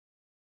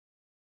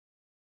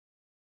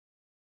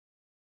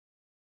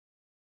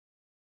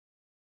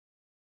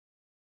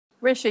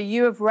Rishi,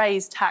 you have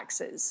raised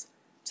taxes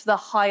to the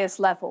highest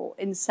level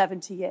in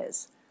 70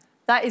 years.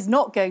 That is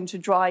not going to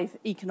drive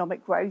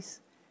economic growth.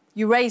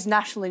 You raised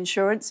national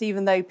insurance,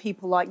 even though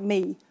people like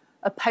me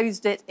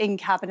opposed it in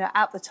Cabinet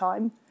at the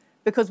time,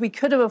 because we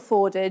could have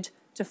afforded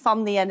to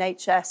fund the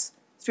NHS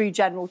through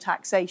general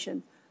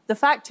taxation. The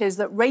fact is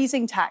that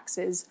raising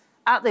taxes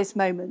at this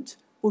moment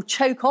will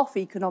choke off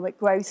economic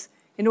growth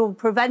and it will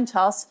prevent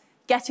us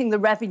getting the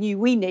revenue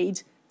we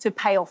need to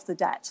pay off the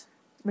debt.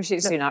 Rishi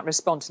Sunak,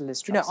 respond to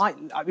Liz Truss. I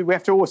mean, we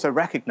have to also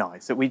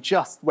recognise that we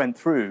just went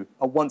through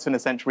a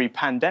once-in-a-century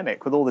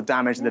pandemic with all the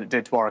damage that it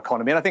did to our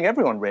economy. And I think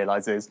everyone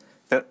realises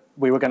that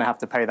we were going to have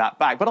to pay that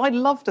back. But I'd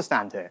love to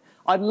stand here.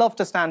 I'd love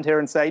to stand here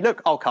and say,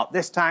 look, I'll cut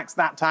this tax,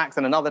 that tax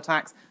and another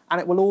tax,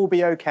 and it will all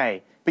be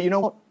OK. But you know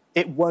what?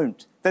 It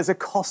won't. There's a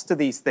cost to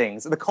these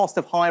things, the cost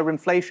of higher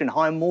inflation,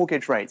 higher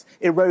mortgage rates,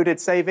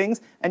 eroded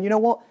savings. And you know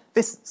what?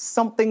 This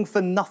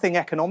something-for-nothing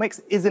economics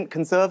isn't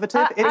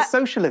conservative, it's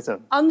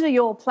socialism. Under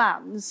your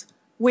plans,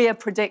 we are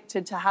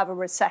predicted to have a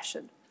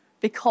recession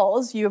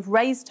because you have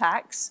raised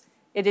tax,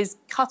 it is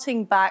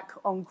cutting back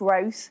on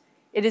growth,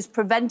 it is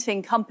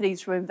preventing companies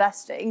from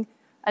investing,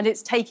 and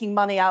it's taking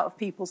money out of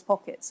people's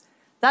pockets.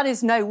 That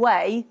is no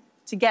way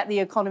to get the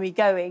economy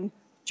going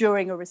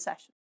during a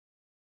recession.